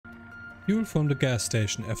Fuel from the gas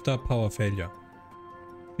station after a power failure.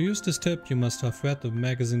 To use this tip, you must have read the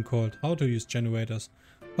magazine called How to Use Generators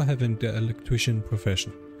or having the electrician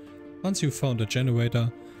profession. Once you've found a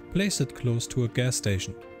generator, place it close to a gas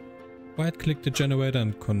station. Right-click the generator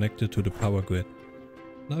and connect it to the power grid.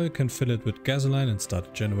 Now you can fill it with gasoline and start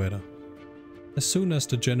the generator. As soon as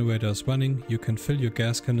the generator is running, you can fill your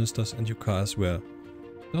gas canisters and your car as well.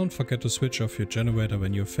 Don't forget to switch off your generator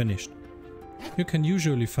when you're finished. You can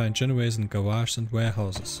usually find generators in garages and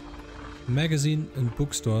warehouses, magazine in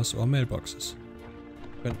bookstores or mailboxes.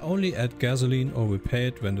 You can only add gasoline or repair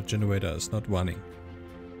it when the generator is not running.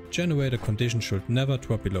 Generator condition should never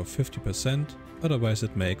drop below 50%, otherwise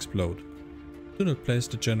it may explode. Do not place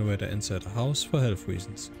the generator inside a house for health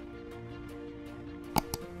reasons.